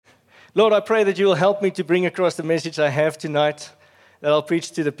Lord, I pray that you will help me to bring across the message I have tonight, that I'll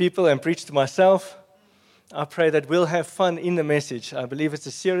preach to the people and preach to myself. I pray that we'll have fun in the message. I believe it's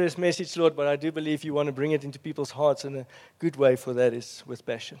a serious message, Lord, but I do believe you want to bring it into people's hearts, and a good way for that is with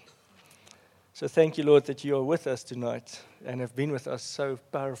passion. So thank you, Lord, that you are with us tonight and have been with us so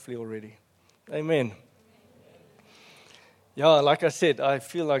powerfully already. Amen. Yeah, like I said, I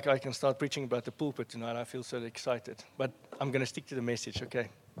feel like I can start preaching about the pulpit tonight. I feel so excited. But I'm going to stick to the message, okay?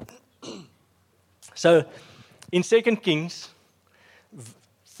 So, in 2 Kings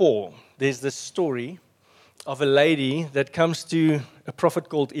 4, there's this story of a lady that comes to a prophet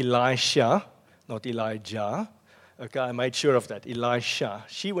called Elisha, not Elijah. Okay, I made sure of that, Elisha.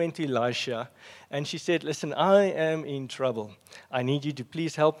 She went to Elisha and she said, listen, I am in trouble. I need you to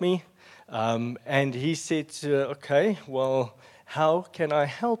please help me. And he said, okay, well, how can I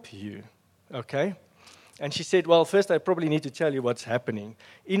help you? Okay. And she said, well, first I probably need to tell you what's happening.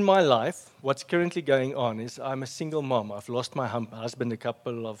 In my life, what's currently going on is I'm a single mom. I've lost my husband a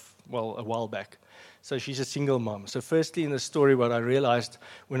while back. So she's a single mom. So firstly in the story, what I realized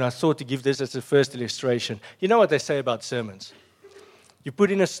when I thought to give this as the first illustration, you know what they say about sermons? You put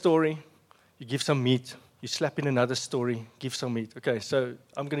in a story, you give some meat, you slap in another story, give some meat. Okay, so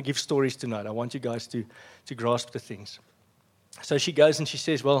I'm going to give stories tonight. I want you guys to grasp the things. So she goes and she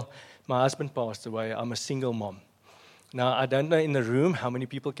says, well, my husband passed away. I'm a single mom. Now, I don't know in the room how many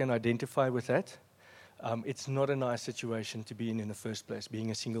people can identify with that. It's not a nice situation to be in the first place, being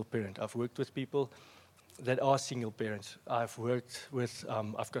a single parent. I've worked with people that are single parents. I've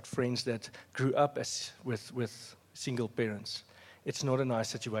got friends that grew up with single parents. It's not a nice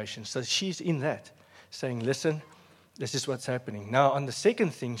situation. So she's in that, saying, listen, this is what's happening. Now, on the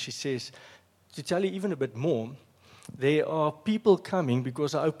second thing, she says, to tell you even a bit more, there are people coming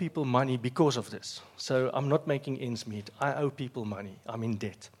because I owe people money because of this. So I'm not making ends meet. I owe people money. I'm in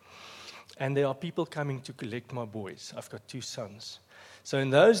debt. And there are people coming to collect my boys. I've got 2 sons. So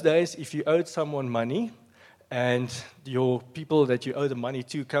in those days, if you owed someone money and your people that you owe the money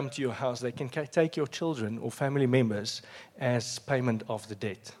to come to your house, they can take your children or family members as payment of the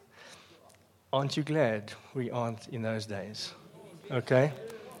debt. Aren't you glad we aren't in those days? Okay?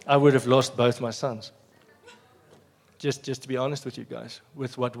 I would have lost both my sons. Just to be honest with you guys,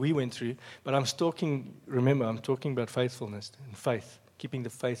 with what we went through. But I'm talking about faithfulness and faith, keeping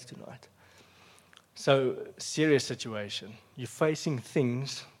the faith tonight. So, serious situation. You're facing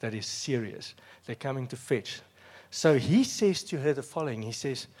things that is serious. They're coming to fetch. So he says to her the following. He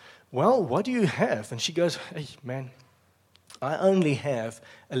says, well, what do you have? And she goes, hey, man, I only have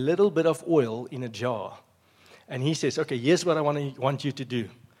a little bit of oil in a jar. And he says, okay, here's what I want you to do.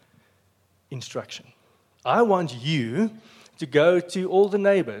 Instruction. I want you to go to all the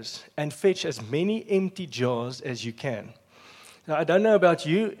neighbors and fetch as many empty jars as you can. Now, I don't know about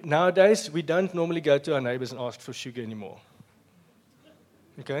you. Nowadays, we don't normally go to our neighbors and ask for sugar anymore.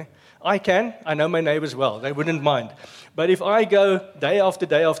 Okay? I can. I know my neighbors well. They wouldn't mind. But if I go day after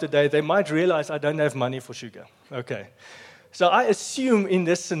day after day, they might realize I don't have money for sugar. Okay. So I assume in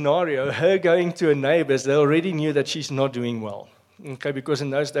this scenario, her going to her neighbors, they already knew that she's not doing well. Okay, because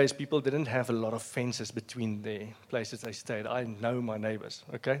in those days, people didn't have a lot of fences between the places they stayed. I know my neighbors.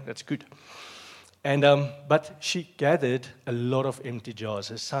 Okay, that's good. And but she gathered a lot of empty jars.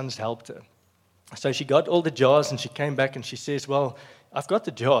 Her sons helped her. So she got all the jars, and she came back, and she says, well, I've got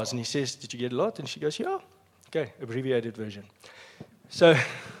the jars. And he says, did you get a lot? And she goes, yeah. Okay, abbreviated version. So,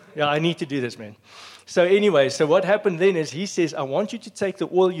 yeah, I need to do this, man. So anyway, so what happened then is he says, I want you to take the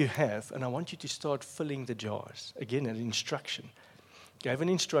oil you have, and I want you to start filling the jars. Again, an instruction. Gave an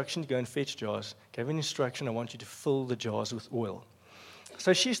instruction to go and fetch jars. Gave an instruction, I want you to fill the jars with oil.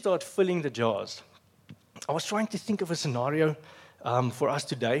 So she started filling the jars. I was trying to think of a scenario for us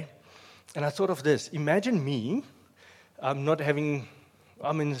today, and I thought of this. Imagine me, I'm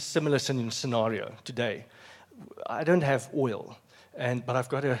in a similar scenario today. I don't have oil, but I've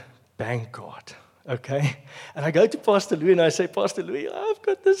got a bank card, okay? And I go to Pastor Louis and I say, Pastor Louis, I've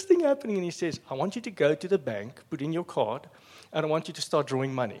got this thing happening. And he says, I want you to go to the bank, put in your card, and I want you to start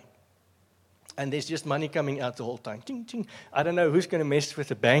drawing money. And there's just money coming out the whole time. Ting, ting. I don't know who's going to mess with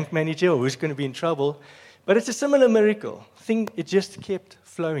the bank manager or who's going to be in trouble. But it's a similar miracle. It just kept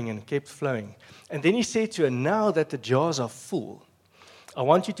flowing and kept flowing. And then he said to her, now that the jars are full, I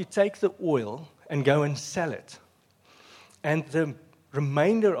want you to take the oil and go and sell it. And the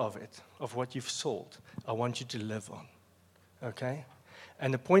remainder of it, of what you've sold, I want you to live on. Okay?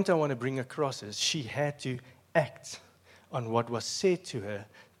 And the point I want to bring across is she had to act on what was said to her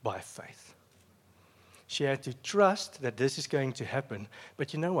by faith. She had to trust that this is going to happen.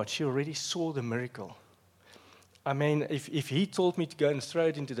 But you know what? She already saw the miracle. I mean, if he told me to go and throw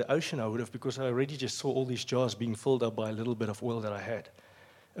it into the ocean, I would have, because I already just saw all these jars being filled up by a little bit of oil that I had.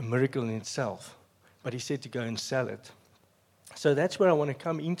 A miracle in itself. But he said to go and sell it. So that's where I want to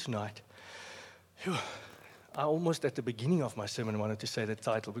come in tonight. Phew. I almost at the beginning of my sermon wanted to say the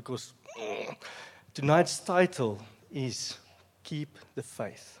title, because tonight's title is Keep the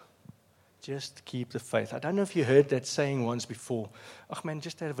Faith. Just keep the faith. I don't know if you heard that saying once before. Oh man,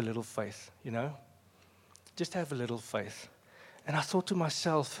 just have a little faith, you know? Just have a little faith. And I thought to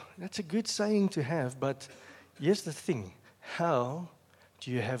myself, that's a good saying to have, but here's the thing. How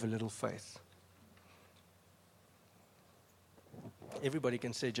do you have a little faith? Everybody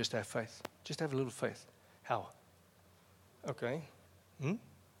can say, just have faith. Just have a little faith. How? Okay. Amen.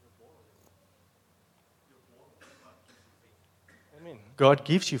 God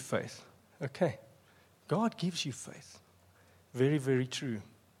gives you faith. Okay. God gives you faith. Very, very true.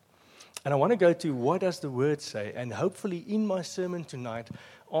 And I want to go to what does the word say, and hopefully in my sermon tonight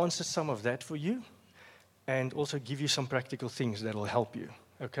answer some of that for you, and also give you some practical things that will help you.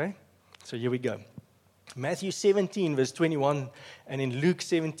 Okay? So here we go. Matthew 17, verse 21, and in Luke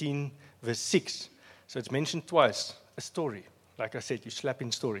 17, verse 6. So it's mentioned twice, a story. Like I said, you slap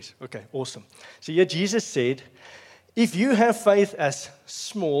in stories. Okay, awesome. So here Jesus said, if you have faith as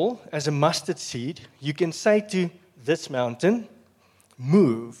small as a mustard seed, you can say to this mountain,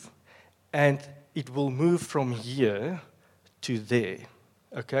 move, and it will move from here to there.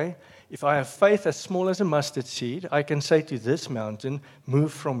 Okay? If I have faith as small as a mustard seed, I can say to this mountain,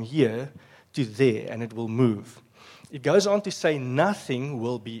 move from here to there, and it will move. It goes on to say nothing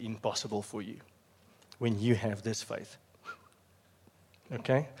will be impossible for you when you have this faith.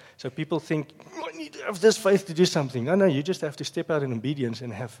 Okay? So people think, I need to have this faith to do something. No, you just have to step out in obedience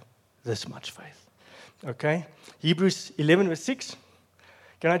and have this much faith. Okay? Hebrews 11, verse 6.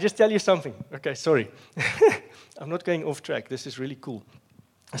 Can I just tell you something? Okay, sorry. I'm not going off track. This is really cool.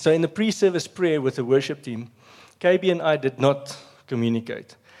 So in the pre-service prayer with the worship team, KB and I did not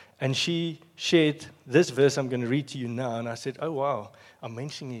communicate. And she shared this verse I'm going to read to you now. And I said, oh, wow, I'm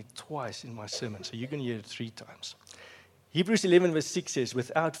mentioning it twice in my sermon. So you're going to hear it 3 times. Hebrews 11, verse 6 says,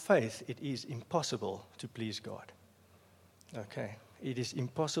 without faith, it is impossible to please God. Okay, it is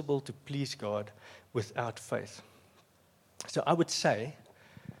impossible to please God without faith. So I would say,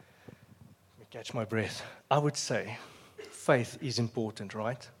 let me catch my breath. I would say faith is important,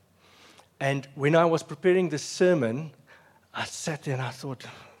 right? And when I was preparing this sermon, I sat there and I thought,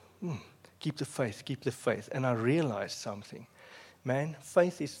 keep the faith, keep the faith. And I realized something. Man,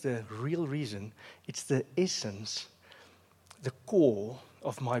 faith is the real reason. It's the essence, the core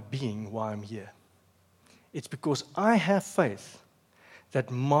of my being, why I'm here. It's because I have faith that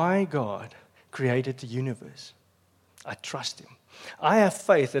my God created the universe. I trust Him. I have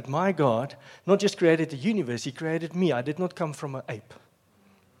faith that my God not just created the universe, He created me. I did not come from an ape.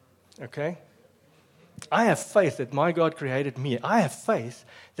 Okay? I have faith that my God created me. I have faith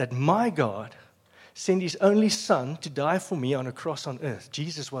that my God sent His only Son to die for me on a cross on earth.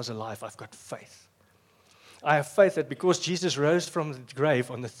 Jesus was alive. I've got faith. I have faith that because Jesus rose from the grave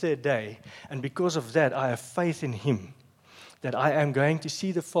on the 3rd day, and because of that, I have faith in Him, that I am going to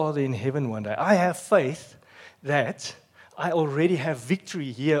see the Father in heaven one day. I have faith that I already have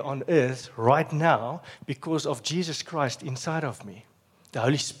victory here on earth right now because of Jesus Christ inside of me, the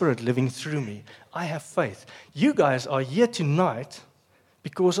Holy Spirit living through me. I have faith. You guys are here tonight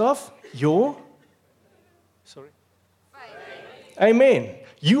because of your faith. Amen.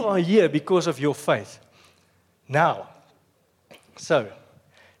 You are here because of your faith. Now, so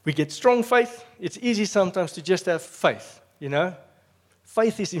we get strong faith. It's easy sometimes to just have faith, you know.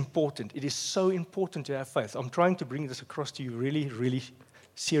 Faith is important. It is so important to have faith. I'm trying to bring this across to you really, really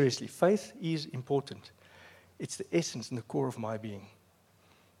seriously. Faith is important. It's the essence and the core of my being.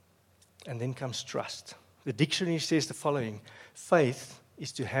 And then comes trust. The dictionary says the following: faith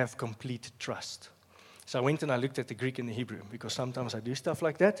is to have complete trust. So I went and I looked at the Greek and the Hebrew, because sometimes I do stuff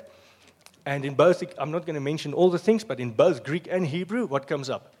like that. And in both, I'm not going to mention all the things, but in both Greek and Hebrew, what comes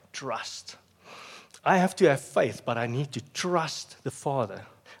up? Trust. I have to have faith, but I need to trust the Father.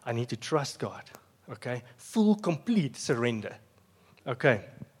 I need to trust God. Okay? Full, complete surrender. Okay?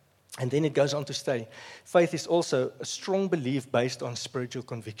 And then it goes on to say, faith is also a strong belief based on spiritual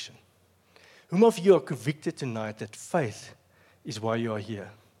conviction. Whom of you are convicted tonight that faith is why you are here?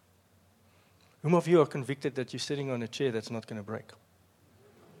 Whom of you are convicted that you're sitting on a chair that's not going to break?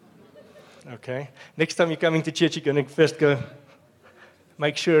 Okay? Next time you're coming to church, you're going to first go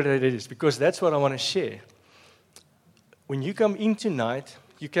make sure that it is, because that's what I want to share. When you come in tonight,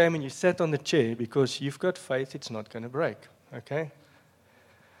 you came and you sat on the chair because you've got faith it's not going to break. Okay?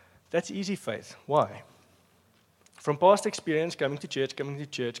 That's easy faith. Why? From past experience, coming to church,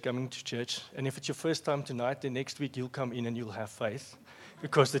 and if it's your first time tonight, then next week you'll come in and you'll have faith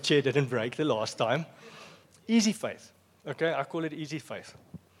because the chair didn't break the last time. Easy faith, okay? I call it easy faith.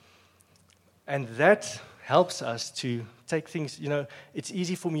 And that helps us to take things, it's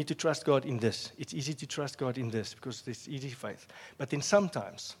easy for me to trust God in this. It's easy to trust God in this because there's easy faith. But then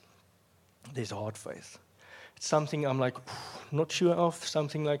sometimes there's hard faith. It's something I'm like, not sure of,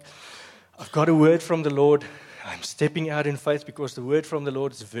 something like, I've got a word from the Lord. I'm stepping out in faith because the word from the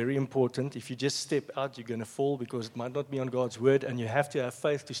Lord is very important. If you just step out, you're going to fall because it might not be on God's word, and you have to have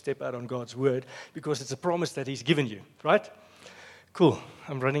faith to step out on God's word because it's a promise that He's given you, right? Cool.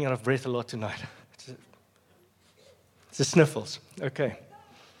 I'm running out of breath a lot tonight. It's the sniffles. Okay.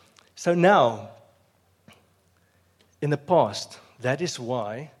 So now, in the past, that is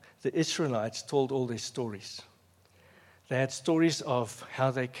why the Israelites told all their stories. They had stories of how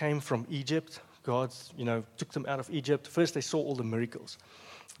they came from Egypt. God, took them out of Egypt. First, they saw all the miracles,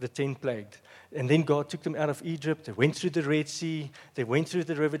 the 10 plagues. And then God took them out of Egypt. They went through the Red Sea. They went through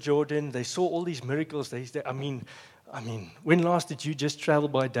the River Jordan. They saw all these miracles. I mean, when last did you just travel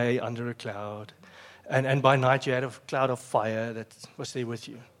by day under a cloud? And by night you had a cloud of fire that was there with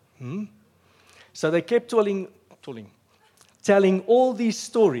you. So they kept telling all these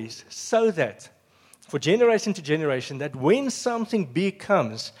stories so that for generation to generation, that when something big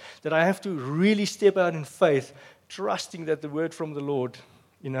comes, that I have to really step out in faith, trusting that the word from the Lord,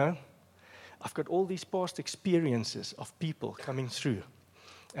 I've got all these past experiences of people coming through,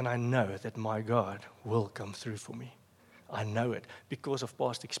 and I know that my God will come through for me. I know it because of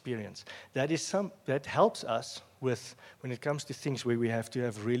past experience. That helps us with when it comes to things where we have to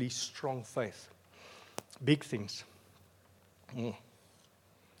have really strong faith. Big things.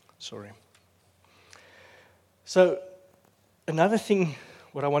 Sorry. So, another thing,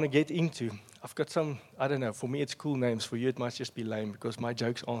 what I want to get into, I've got some, I don't know, for me it's cool names, for you it might just be lame, because my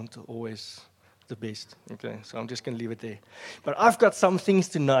jokes aren't always the best, okay, so I'm just going to leave it there. But I've got some things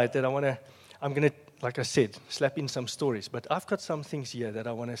tonight that I'm going to, like I said, slap in some stories, but I've got some things here that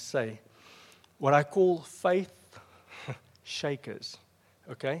I want to say, what I call faith shakers,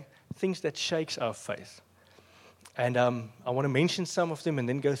 okay, things that shakes our faith. And I want to mention some of them and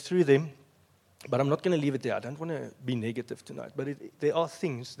then go through them. But I'm not going to leave it there. I don't want to be negative tonight. But there are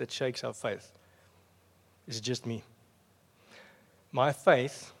things that shakes our faith. It's just me. My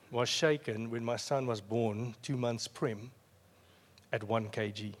faith was shaken when my son was born 2 months prim at 1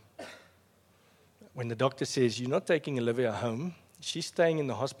 kg. When the doctor says, you're not taking Olivia home, she's staying in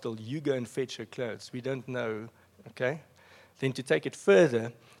the hospital, you go and fetch her clothes. We don't know, okay? Then to take it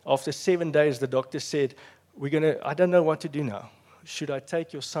further, after 7 days, the doctor said, I don't know what to do now. Should I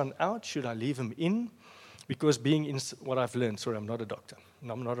take your son out? Should I leave him in? Because being in what I've learned, sorry, I'm not a doctor, and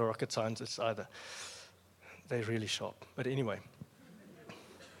I'm not a rocket scientist either. They're really sharp. But anyway,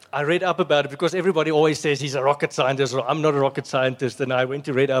 I read up about it because everybody always says he's a rocket scientist, or I'm not a rocket scientist, and I went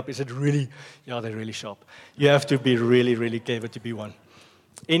to read up. Is it really? Yeah, they're really sharp. You have to be really, really clever to be one.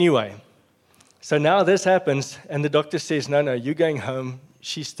 Anyway, so now this happens, and the doctor says, no, you're going home.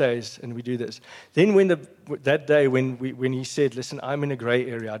 She stays, and we do this. Then that day when he said, listen, I'm in a gray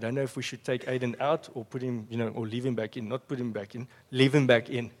area. I don't know if we should take Aiden out or put him, or leave him back in. Not put him back in, leave him back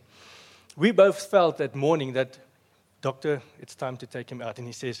in. We both felt that morning that, doctor, it's time to take him out. And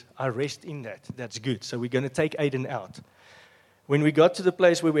he says, I rest in that. That's good. So we're going to take Aiden out. When we got to the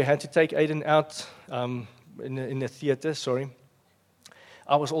place where we had to take Aiden out in the theater,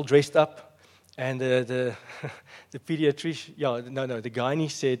 I was all dressed up. And the pediatrician, the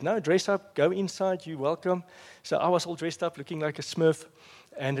gynae said, no, dress up, go inside, you're welcome. So I was all dressed up, looking like a Smurf,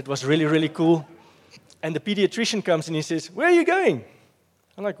 and it was really, really cool. And the pediatrician comes and he says, where are you going?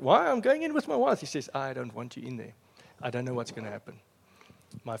 I'm like, why? I'm going in with my wife. He says, I don't want you in there. I don't know what's going to happen.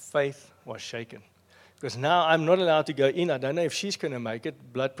 My faith was shaken. Because now I'm not allowed to go in. I don't know if she's going to make it.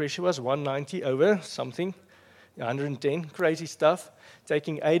 Blood pressure was 190 over something. 110, crazy stuff.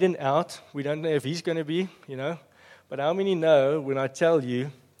 Taking Aiden out, we don't know if he's going to be, But how many know when I tell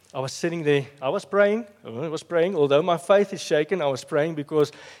you, I was sitting there, I was praying, although my faith is shaken, I was praying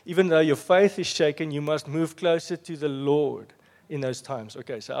because even though your faith is shaken, you must move closer to the Lord in those times.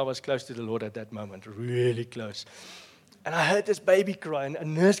 Okay, so I was close to the Lord at that moment, really close. And I heard this baby cry, and a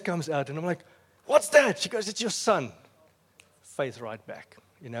nurse comes out, and I'm like, what's that? She goes, it's your son. Faith right back,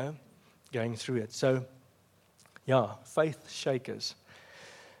 going through it. So, faith shakers.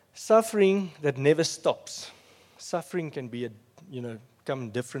 Suffering that never stops. Suffering can be, come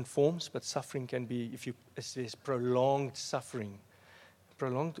in different forms, but suffering can be, if there's prolonged suffering.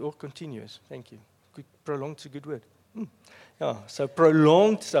 Prolonged or continuous, thank you. Prolonged is a good word. So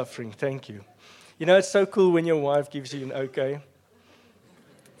prolonged suffering, thank you. You know, it's so cool when your wife gives you an okay.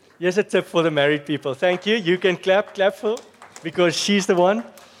 Here's a tip for the married people. Thank you. You can clap for, because she's the one.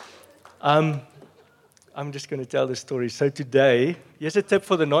 I'm just going to tell the story. So today, here's a tip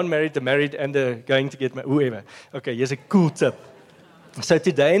for the non-married, the married, and the going to get married, whoever. Okay, here's a cool tip. So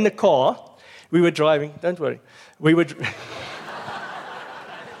today in the car, we were driving. Don't worry.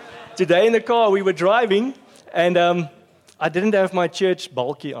 Today in the car, we were driving, and I didn't have my church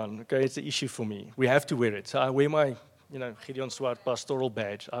bulky on. Okay, it's an issue for me. We have to wear it. So I wear my, Gideon Swart pastoral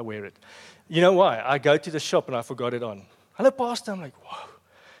badge. I wear it. You know why? I go to the shop and I forgot it on. Hello, Pastor. I'm like, whoa,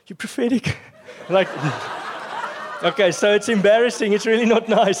 you're prophetic. Like, okay, so it's embarrassing. It's really not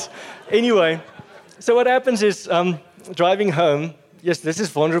nice. Anyway, so what happens is, driving home, yes, this is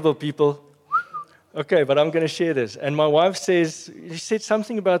vulnerable, people. Okay, but I'm going to share this. And my wife says, she said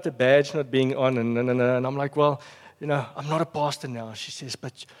something about the badge not being on, and I'm like, well, I'm not a pastor now. She says,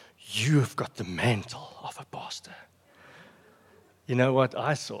 but you've got the mantle of a pastor. You know what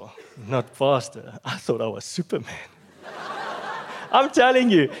I saw? Not pastor. I thought I was Superman. I'm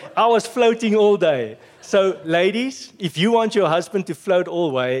telling you, I was floating all day. So, ladies, if you want your husband to float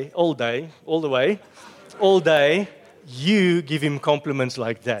all day, you give him compliments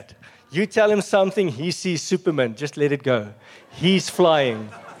like that. You tell him something, he sees Superman. Just let it go. He's flying.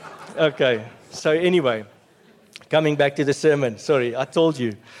 Okay, so anyway, coming back to the sermon. Sorry, I told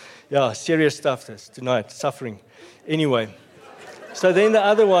you. Yeah, serious stuff this tonight, suffering. Anyway, so then the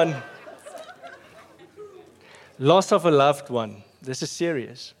other one, loss of a loved one. This is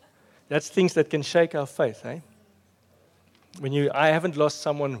serious. That's things that can shake our faith, eh? I haven't lost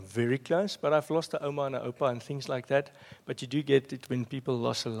someone very close, but I've lost a oma and a opa and things like that. But you do get it when people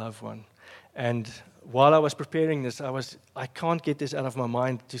lost a loved one. And while I was preparing this, I can't get this out of my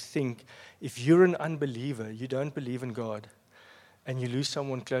mind to think, if you're an unbeliever, you don't believe in God, and you lose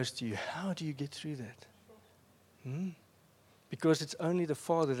someone close to you, how do you get through that? Because it's only the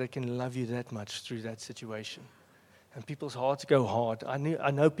Father that can love you that much through that situation. And people's hearts go hard.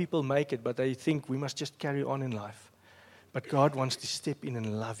 I know people make it, but they think we must just carry on in life. But God wants to step in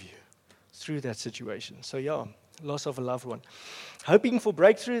and love you through that situation. So yeah, loss of a loved one. Hoping for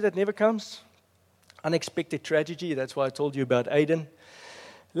breakthrough that never comes. Unexpected tragedy. That's why I told you about Aiden.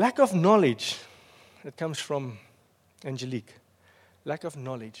 Lack of knowledge. That comes from Angelique. Lack of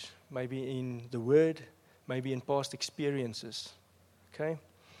knowledge. Maybe in the Word, maybe in past experiences. Okay?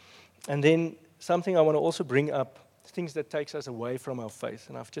 And then something I want to also bring up. Things that takes us away from our faith.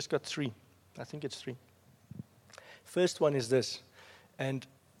 And I've just got 3. I think it's 3. First one is this. And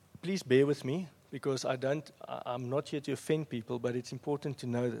please bear with me, because I'm not here to offend people, but it's important to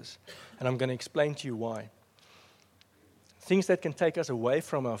know this. And I'm going to explain to you why. Things that can take us away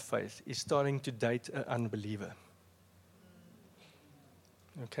from our faith is starting to date an unbeliever.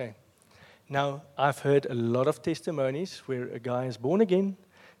 Okay. Now, I've heard a lot of testimonies where a guy is born again,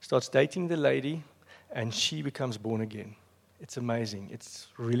 starts dating the lady, and she becomes born again. It's amazing. It's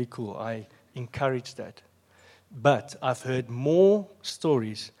really cool. I encourage that. But I've heard more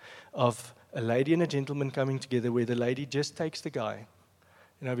stories of a lady and a gentleman coming together where the lady just takes the guy,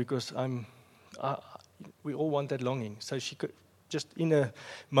 because we all want that longing. So she could, just in a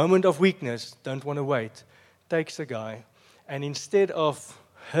moment of weakness, don't want to wait, takes the guy, and instead of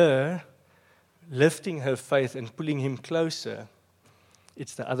her lifting her faith and pulling him closer,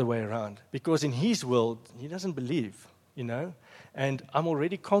 it's the other way around. Because in his world, he doesn't believe, and I'm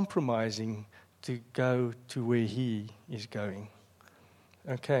already compromising to go to where he is going.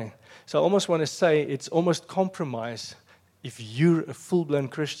 Okay, so I almost want to say it's almost compromise if you're a full-blown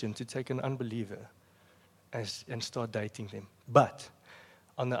Christian to take an unbeliever and start dating them. But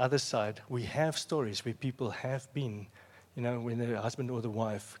on the other side, we have stories where people have been, when the husband or the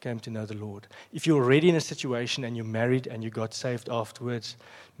wife came to know the Lord. If you're already in a situation and you're married and you got saved afterwards,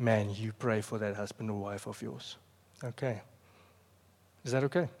 man, you pray for that husband or wife of yours. Okay. Is that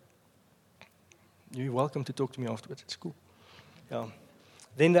okay? You're welcome to talk to me afterwards. It's cool. Yeah.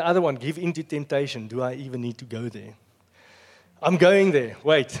 Then the other one, give in to temptation. Do I even need to go there? I'm going there.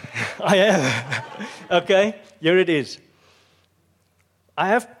 Wait, I am. Okay, here it is.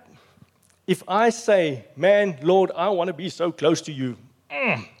 If I say, man, Lord, I want to be so close to you,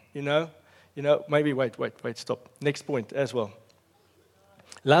 maybe wait, stop. Next point as well.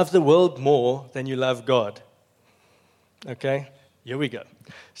 Love the world more than you love God. Okay, here we go.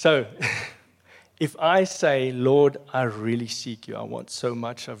 So, if I say, Lord, I really seek you, I want so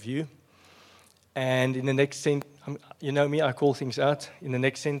much of you, and in the next sentence, you know me, I call things out. In the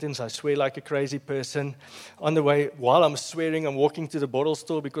next sentence, I swear like a crazy person. On the way, while I'm swearing, I'm walking to the bottle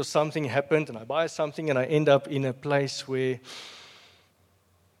store because something happened, and I buy something, and I end up in a place where,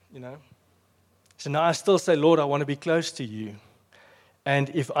 So now I still say, Lord, I want to be close to you. And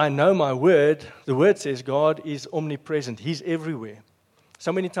if I know my word, the word says God is omnipresent. He's everywhere.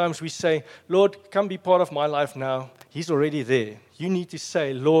 So many times we say, Lord, come be part of my life now. He's already there. You need to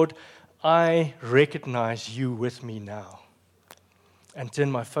say, Lord, I recognize you with me now. And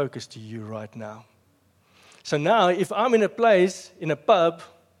turn my focus to you right now. So now, if I'm in a place, in a pub,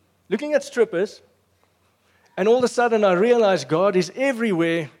 looking at strippers, and all of a sudden I realize God is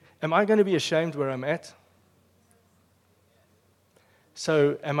everywhere, am I going to be ashamed where I'm at?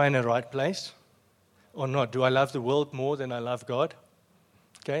 So, am I in the right place or not? Do I love the world more than I love God?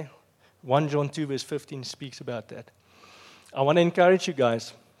 Okay. 1 John 2 verse 15 speaks about that. I want to encourage you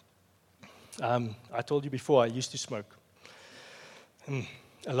guys. I told you before, I used to smoke.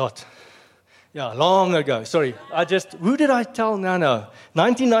 A lot. Yeah, long ago. Sorry. Who did I tell? No.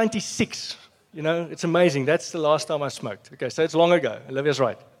 1996. You know, it's amazing. That's the last time I smoked. Okay, so it's long ago. Olivia's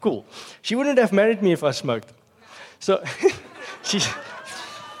right. Cool. She wouldn't have married me if I smoked. So,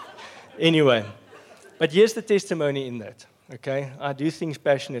 anyway. But here's the testimony in that. Okay, I do things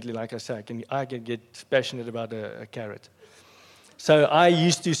passionately, like I say. I can get passionate about a carrot. So I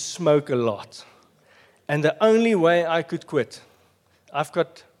used to smoke a lot. And the only way I could quit, I've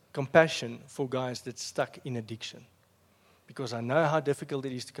got compassion for guys that's stuck in addiction. Because I know how difficult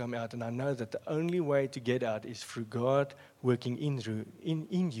it is to come out, and I know that the only way to get out is through God working in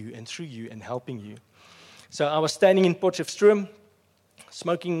you and through you and helping you. So I was standing in Potchefstroom,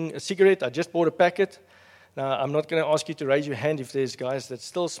 smoking a cigarette. I just bought a packet. Now, I'm not going to ask you to raise your hand if there's guys that's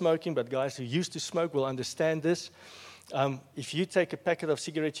still smoking, but guys who used to smoke will understand this. If you take a packet of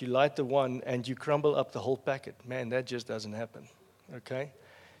cigarettes, you light the one, and you crumble up the whole packet. Man, that just doesn't happen. Okay?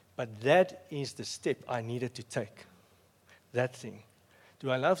 But that is the step I needed to take. That thing.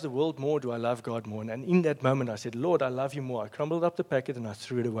 Do I love the world more? Do I love God more? And in that moment, I said, Lord, I love you more. I crumbled up the packet and I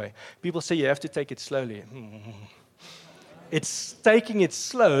threw it away. People say you have to take it slowly. It's taking it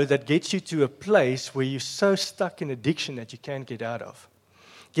slow that gets you to a place where you're so stuck in addiction that you can't get out of.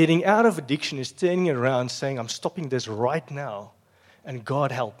 Getting out of addiction is turning around saying, I'm stopping this right now, and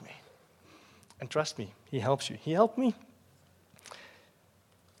God help me. And trust me, He helps you. He helped me.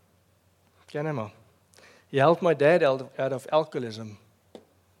 He helped my dad out of alcoholism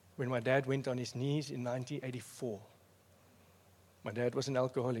when my dad went on his knees in 1984. My dad was an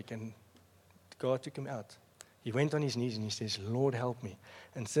alcoholic, and God took him out. He went on his knees and he says, Lord, help me.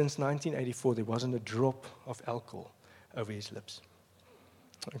 And since 1984, there wasn't a drop of alcohol over his lips.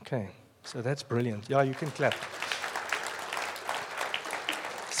 Okay, so that's brilliant. Yeah, you can clap.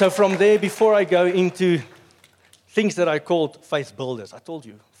 So from there, before I go into things that I called faith builders, I told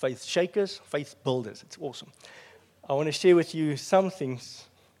you, faith shakers, faith builders. It's awesome. I want to share with you some things.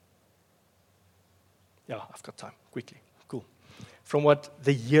 Yeah, I've got time. Quickly. Cool. From what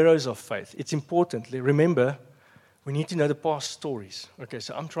the heroes of faith. It's important. Remember, we need to know the past stories. Okay,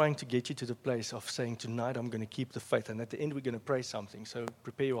 so I'm trying to get you to the place of saying tonight I'm going to keep the faith. And at the end we're going to pray something. So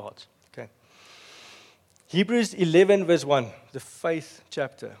prepare your hearts. Okay. Hebrews 11 verse 1. The faith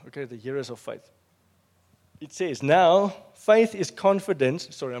chapter. Okay, the heroes of faith. It says, now faith is confidence.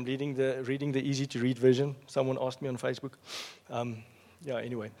 Sorry, I'm reading the easy-to-read version. Someone asked me on Facebook.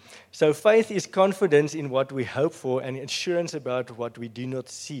 Anyway. So faith is confidence in what we hope for and assurance about what we do not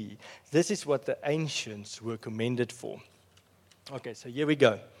see. This is what the ancients were commended for. Okay, so here we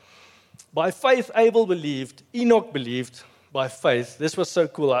go. By faith, Abel believed, Enoch believed by faith. This was so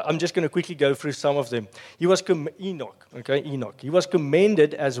cool. I'm just going to quickly go through some of them. Enoch. He was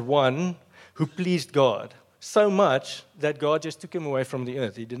commended as one who pleased God. So much that God just took him away from the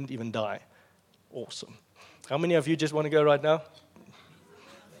earth. He didn't even die. Awesome. How many of you just want to go right now?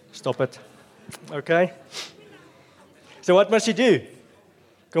 Stop it. Okay? So what must you do?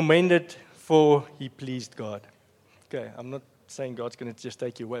 Commended for he pleased God. Okay, I'm not saying God's going to just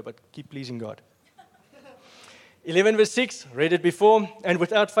take you away, but keep pleasing God. 11 verse 6, read it before. And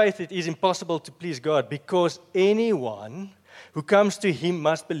without faith it is impossible to please God, because anyone who comes to him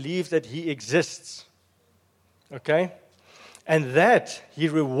must believe that he exists. Okay? And that he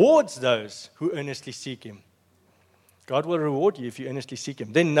rewards those who earnestly seek him. God will reward you if you earnestly seek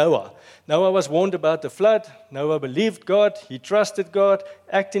him. Then Noah. Noah was warned about the flood. Noah believed God. He trusted God,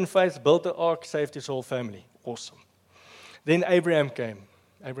 acted in faith, built the ark, saved his whole family. Awesome. Then Abraham came.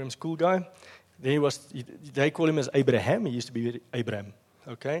 Abraham's a cool guy. They call him as Abraham. He used to be Abraham.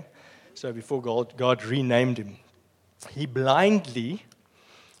 Okay? So before God renamed him. He blindly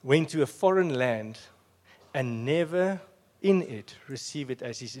went to a foreign land and never in it received it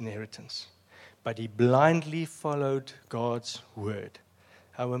as his inheritance. But he blindly followed God's word.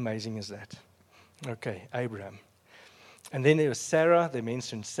 How amazing is that? Okay, Abraham. And then there was Sarah. They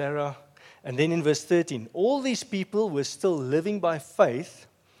mentioned Sarah. And then in verse 13, all these people were still living by faith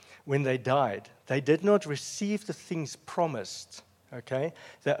when they died. They did not receive the things promised. Okay?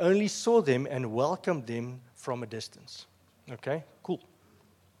 They only saw them and welcomed them from a distance. Okay? Cool.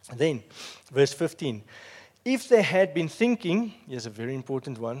 Then, verse 15. If they had been thinking, here's a very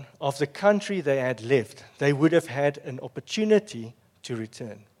important one, of the country they had left, they would have had an opportunity to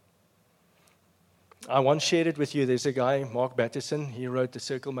return. I once shared it with you. There's a guy, Mark Batterson. He wrote The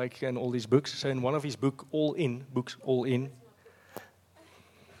Circle Maker and all these books. So in one of his books, All In. No,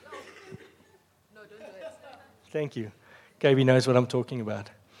 don't do it. Thank you. KB knows what I'm talking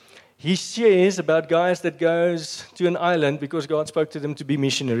about. He shares about guys that goes to an island because God spoke to them to be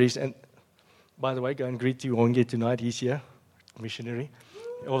missionaries. And by the way, go and greet Tiwonge tonight. He's here, missionary.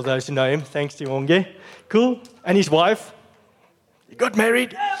 All those who know him, thanks Tiwonge. Cool. And his wife, he got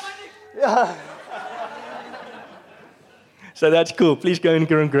married. Yeah. So that's cool. Please go and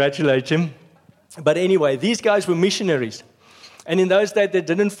congratulate him. But anyway, these guys were missionaries. And in those days, they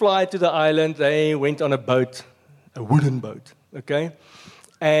didn't fly to the island. They went on a boat, a wooden boat, okay?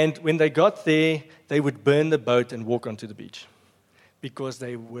 And when they got there, they would burn the boat and walk onto the beach because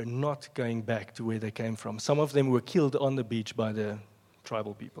they were not going back to where they came from. Some of them were killed on the beach by the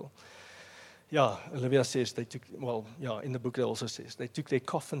tribal people. Yeah, Olivia says they took, in the book it also says they took their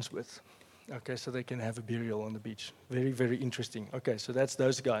coffins with. Okay, so they can have a burial on the beach. Very, very interesting. Okay, so that's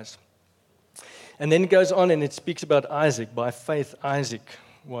those guys. And then it goes on and it speaks about Isaac. By faith, Isaac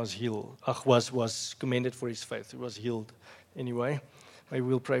was healed. Was commended for his faith. He was healed anyway. Maybe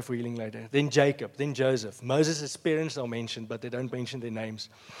we'll pray for healing later. Then Jacob, then Joseph. Moses' parents are mentioned, but they don't mention their names.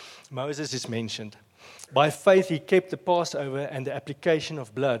 Moses is mentioned. By faith, he kept the Passover and the application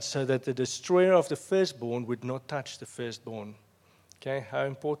of blood so that the destroyer of the firstborn would not touch the firstborn. Okay, how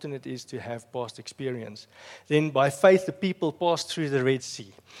important it is to have past experience. Then by faith the people passed through the Red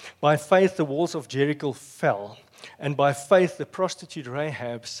Sea. By faith the walls of Jericho fell. And by faith the prostitute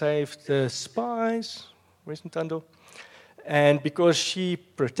Rahab saved the spies. Where's Ntando? And because she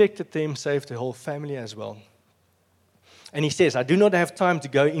protected them, saved the whole family as well. And he says, I do not have time to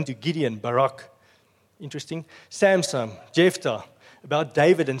go into Gideon, Barak. Interesting. Samson, Jephthah, about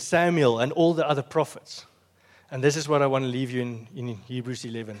David and Samuel and all the other prophets. And this is what I want to leave you in Hebrews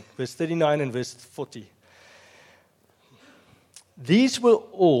 11, verse 39 and verse 40. These were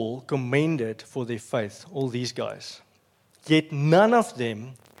all commended for their faith, all these guys. Yet none of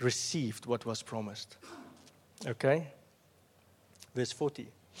them received what was promised. Okay? Verse 40.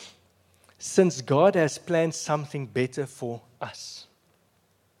 Since God has planned something better for us.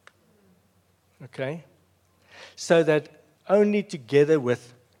 Okay? So that only together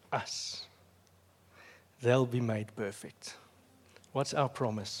with us they'll be made perfect. What's our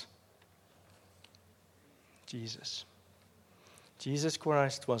promise? Jesus. Jesus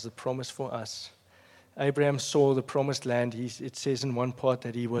Christ was the promise for us. Abraham saw the promised land. It says in one part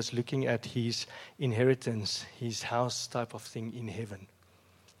that he was looking at his inheritance, his house type of thing in heaven.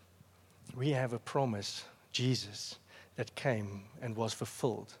 We have a promise, Jesus, that came and was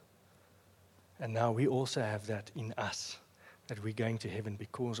fulfilled. And now we also have that in us, that we're going to heaven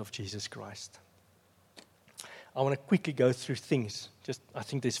because of Jesus Christ. I want to quickly go through things. I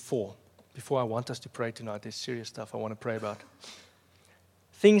think there's 4. Before I want us to pray tonight, there's serious stuff I want to pray about.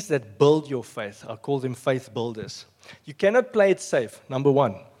 Things that build your faith. I call them faith builders. You cannot play it safe, number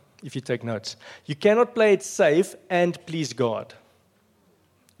 1, if you take notes. You cannot play it safe and please God.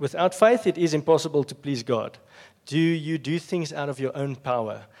 Without faith, it is impossible to please God. Do you do things out of your own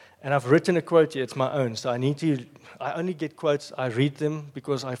power? And I've written a quote here. It's my own. So I only get quotes. I read them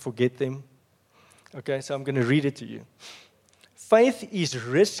because I forget them. Okay, so I'm going to read it to you. Faith is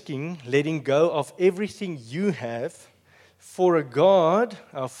risking letting go of everything you have for a God,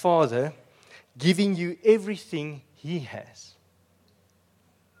 our Father, giving you everything He has.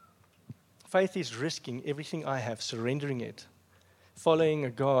 Faith is risking everything I have, surrendering it, following a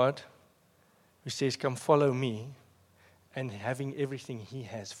God who says, come follow me, and having everything He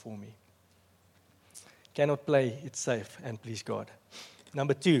has for me. Cannot play it safe and please God.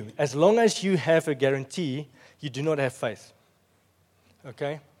 Number 2, as long as you have a guarantee, you do not have faith.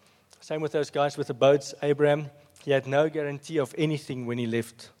 Okay? Same with those guys with the boats. Abraham, he had no guarantee of anything when he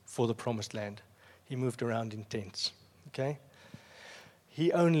left for the promised land. He moved around in tents. Okay?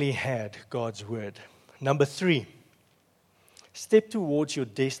 He only had God's word. Number 3, step towards your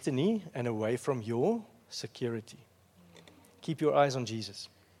destiny and away from your security. Keep your eyes on Jesus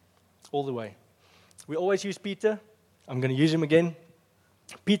all the way. We always use Peter. I'm going to use him again.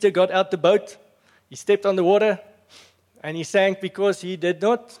 Peter got out the boat, he stepped on the water, and he sank because he did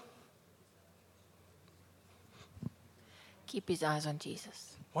not keep his eyes on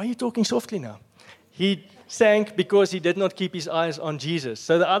Jesus. Why are you talking softly now? He sank because he did not keep his eyes on Jesus.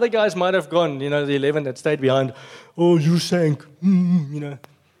 So the other guys might have gone, the 11 that stayed behind, oh, you sank.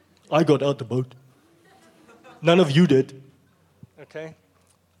 I got out the boat. None of you did. Okay?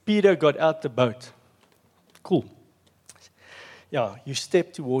 Peter got out the boat. Cool. Yeah, you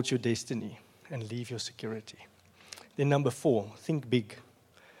step towards your destiny and leave your security. Then number 4, think big.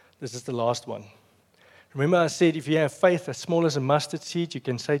 This is the last one. Remember I said if you have faith as small as a mustard seed, you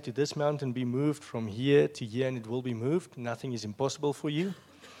can say to this mountain, be moved from here to here, and it will be moved. Nothing is impossible for you.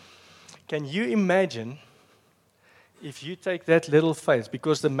 Can you imagine if you take that little faith,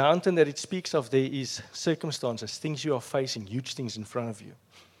 because the mountain that it speaks of there is circumstances, things you are facing, huge things in front of you.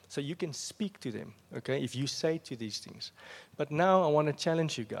 So you can speak to them, okay, if you say to these things. But now I want to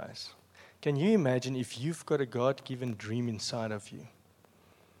challenge you guys. Can you imagine if you've got a God-given dream inside of you?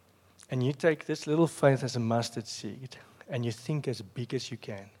 And you take this little faith as a mustard seed, and you think as big as you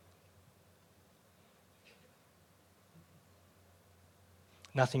can.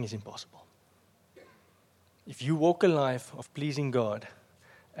 Nothing is impossible. If you walk a life of pleasing God,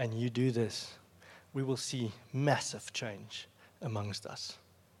 and you do this, we will see massive change amongst us.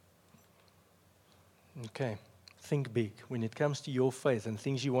 Okay, think big. When it comes to your faith and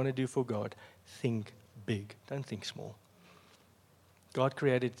things you want to do for God, think big. Don't think small. God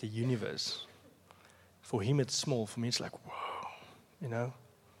created the universe. For him, it's small. For me, it's like, whoa,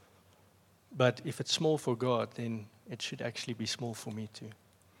 But if it's small for God, then it should actually be small for me too.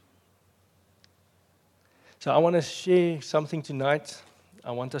 So I want to share something tonight.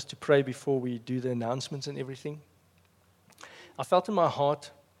 I want us to pray before we do the announcements and everything. I felt in my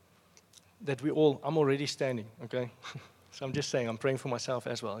heart that I'm already standing, okay? So I'm just saying, I'm praying for myself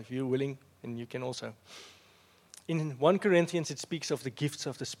as well. If you're willing, then you can also. In 1 Corinthians, it speaks of the gifts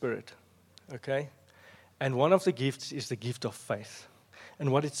of the Spirit, okay? And one of the gifts is the gift of faith.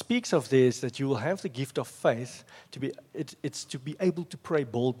 And what it speaks of there is that you will have the gift of faith it's to be able to pray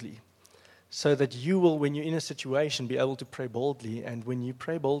boldly. So that you will, when you're in a situation, be able to pray boldly. And when you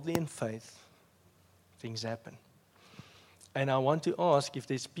pray boldly in faith, things happen. And I want to ask if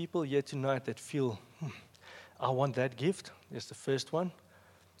there's people here tonight that feel, I want that gift. There's the first one.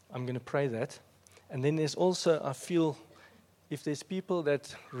 I'm going to pray that. And then there's also, I feel, if there's people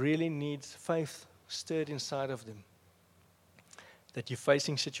that really need faith stirred inside of them, that you're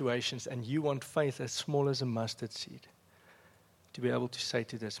facing situations and you want faith as small as a mustard seed, to be able to say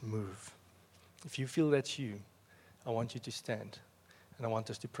to this, move. If you feel that's you, I want you to stand, and I want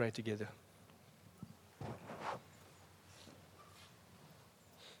us to pray together.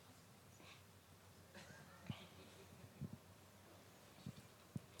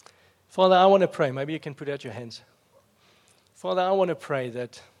 Father, I want to pray. Maybe you can put out your hands. Father, I want to pray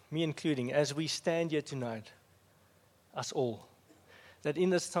that, me including, as we stand here tonight, us all, that in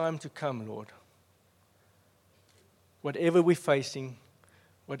this time to come, Lord, whatever we're facing,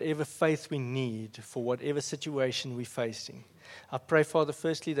 whatever faith we need for whatever situation we're facing, I pray, Father,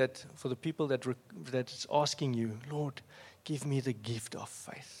 firstly, that for the people that's asking you, Lord, give me the gift of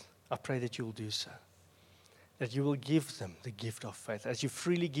faith. I pray that you'll do so. That you will give them the gift of faith. As you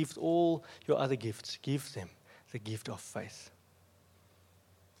freely give all your other gifts, give them the gift of faith.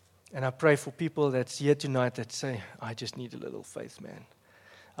 And I pray for people that's here tonight that say, I just need a little faith, man.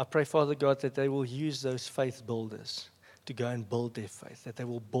 I pray, Father God, that they will use those faith builders to go and build their faith. That they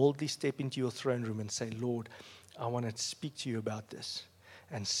will boldly step into your throne room and say, Lord, I want to speak to you about this.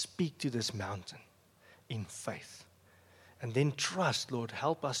 And speak to this mountain in faith. And then trust, Lord,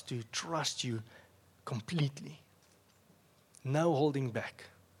 help us to trust you completely. No holding back.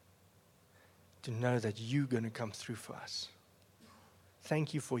 To know that you're going to come through for us.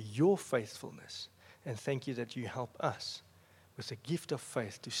 Thank you for your faithfulness. And thank you that you help us with the gift of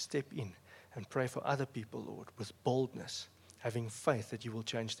faith to step in and pray for other people, Lord, with boldness, having faith that you will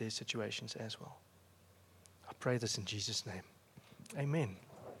change their situations as well. I pray this in Jesus' name. Amen.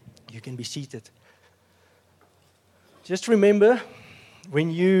 You can be seated. Just remember,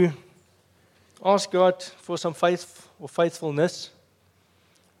 when you ask God for some faith or faithfulness,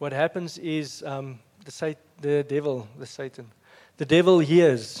 what happens is the devil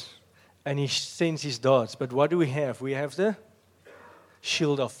hears and he sends his darts. But what do we have? We have the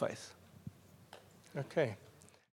shield of faith. Okay.